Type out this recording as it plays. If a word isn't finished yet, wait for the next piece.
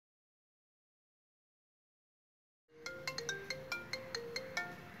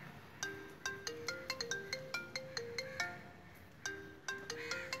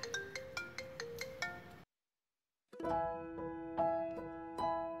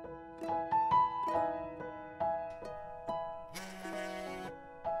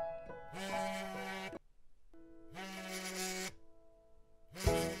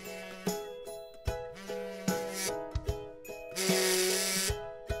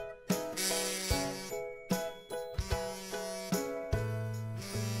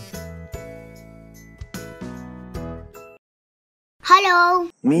Hello.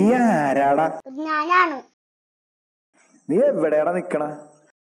 നീ ആരാടാ? ഞാനാണ്. നീ എവിടെയാടാ നിക്കണ?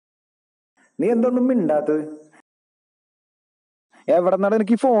 നീ എന്തൊന്നും മിണ്ടാത്തത്? എവിടെന്നാണ്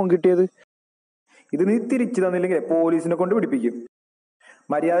എനിക്ക് ഫോൺ കിട്ടിയത്? ഇത് നീ തിരിച്ചു തന്നില്ലെങ്കിൽ പോലീസിനെ കൊണ്ട് പിടിപ്പിക്കും.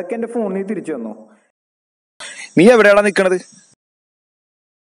 മര്യാദക്ക് എന്റെ ഫോൺ നീ തിരിച്ചു തന്നോ? നീ എവിടെയാടാ നിക്കണത്?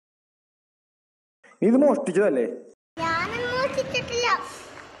 നീ ഇത് മോഷ്ടിച്ചതല്ലേ?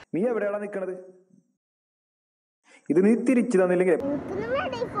 നീ എവിടെയാടാ നിക്കണത്? ഇത് നീ തിരിച്ചു തന്നില്ലെങ്കിൽ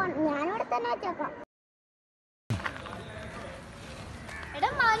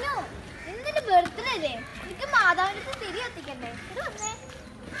മനു, ഇന്നിന്റെ ബർത്ത്ഡേ അല്ലേ? എനിക്ക് മാതാവിന്റെ തിരി എത്തിക്കണ്ടേ?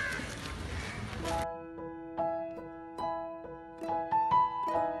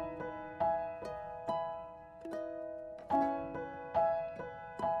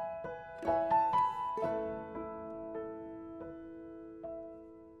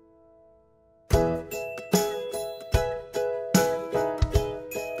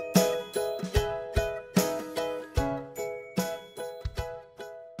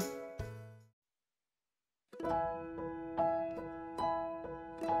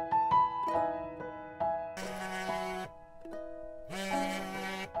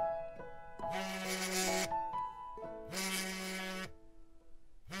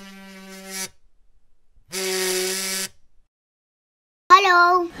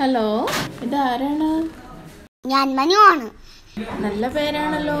 ഹലോ, ഇതാരാണ്? ഞാൻ മനു ആണ്. നല്ല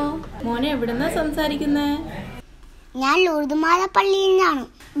പേരാണല്ലോ. മോനെ എവിടുന്നാ സംസാരിക്കുന്നേ? ഞാൻ ലൂർദുമാല പള്ളിയിൽ നിന്നാണ്.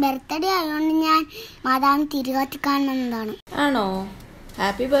 ബർത്ത്ഡേ ആയതുകൊണ്ട് ഞാൻ മാതാവിന് തിരികത്തിക്കാൻ വന്നതാണ്. ആണോ?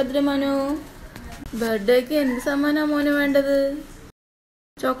 Happy birthday Manu. ബർത്ത്ഡേക്ക് എന്ത് സമ്മാനാ മോന് വേണ്ടത്?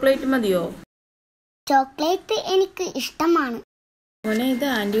 ചോക്ലേറ്റ് മതിയോ? ചോക്ലേറ്റ് എനിക്ക് ഇഷ്ടമാണ്. മോനെ, ഇത്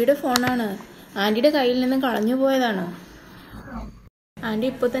ആന്റിയുടെ ഫോണാണ്. ആന്റിയുടെ കയ്യിൽ നിന്ന് കളഞ്ഞു പോയതാണ്. ആന്റി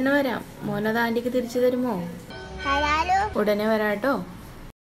ഇപ്പൊ തന്നെ വരാം. മോനത് ആന്റിക്ക് തിരിച്ചു തരുമോ? ഉടനെ വരാട്ടോ.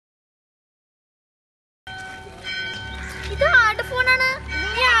 ഇത് ആരുടെ ഫോണാണ്?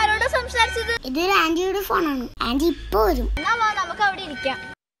 നീ ആരോടാ സംസാരിച്ചത്? ഇതൊരു ആന്റിയുടെ ഫോണാണ്. ആന്റി ഇപ്പൊ വരും. നമുക്ക് അവിടെ ഇരിക്കാം.